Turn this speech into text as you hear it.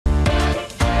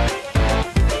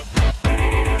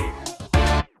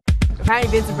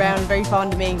apparently Vincent Browne is very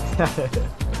fond of me.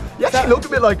 You actually look a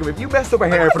bit like him. If you messed up her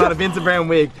hair, put on a Vincent Browne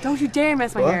wig. Don't you dare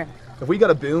mess my hair. If we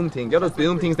got a boom thing, you know those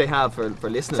boom things they have for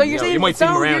listening, So you're saying, you might see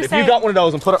them around. If you got one of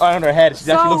those and put it on her head, she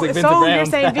actually looks like Vincent Browne. So you're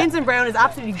saying Vincent Browne is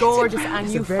absolutely gorgeous and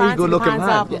you fancy the pants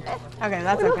off him. Okay,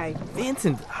 that's okay.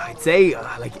 Vincent, I'd say,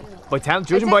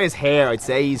 judging by his hair, I'd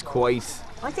say he's quite...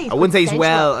 I wouldn't say he's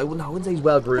well. I wouldn't say he's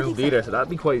well groomed either. So that would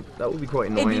be quite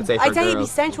annoying. I'd say he'd be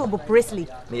sensual but bristly.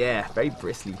 Yeah, very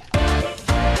bristly.